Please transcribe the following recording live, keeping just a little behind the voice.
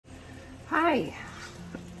Hi,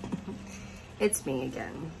 it's me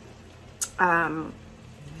again.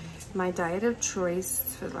 My diet of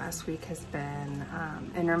choice for the last week has been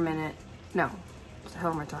intermittent, no, what the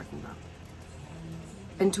hell am I talking about?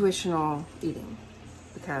 Intuitional eating,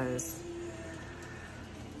 because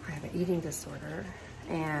I have an eating disorder,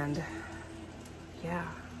 and yeah,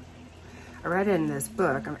 I read in this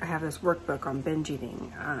book, I have this workbook on binge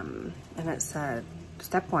eating, and it said,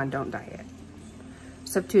 step 1, don't diet.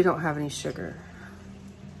 Step 2, don't have any sugar.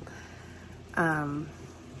 Kind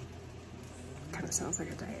of sounds like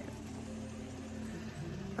a diet.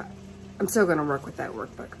 But I'm still gonna work with that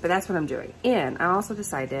workbook, but that's what I'm doing. And I also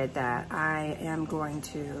decided that I am going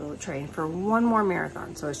to train for one more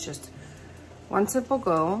marathon. So it's just one simple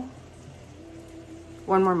goal,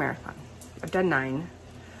 one more marathon. I've done 9.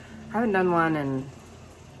 I haven't done one in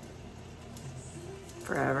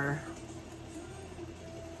forever.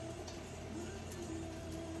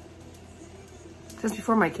 Since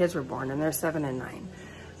before my kids were born, and they're 7 and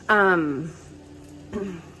 9.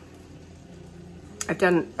 I've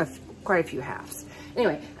done quite a few halves.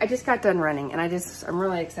 Anyway, I just got done running, and I'm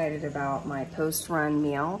really excited about my post-run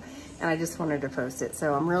meal, and I just wanted to post it.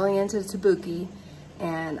 So I'm really into tabuki,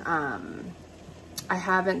 and I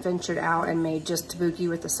haven't ventured out and made just tabuki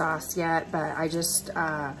with the sauce yet, but I just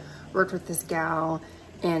worked with this gal,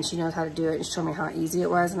 and she knows how to do it and showed me how easy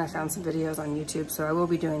it was, and I found some videos on YouTube, so I will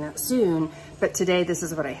be doing that soon. But today, this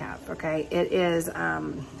is what I have, okay? It is, how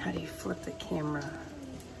do you flip the camera?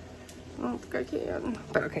 I don't think I can,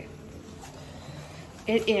 but okay.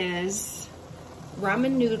 It is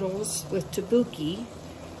ramen noodles with tabuki.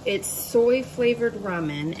 It's soy flavored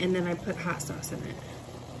ramen, and then I put hot sauce in it.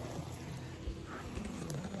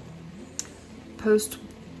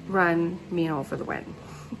 Post-run meal for the win.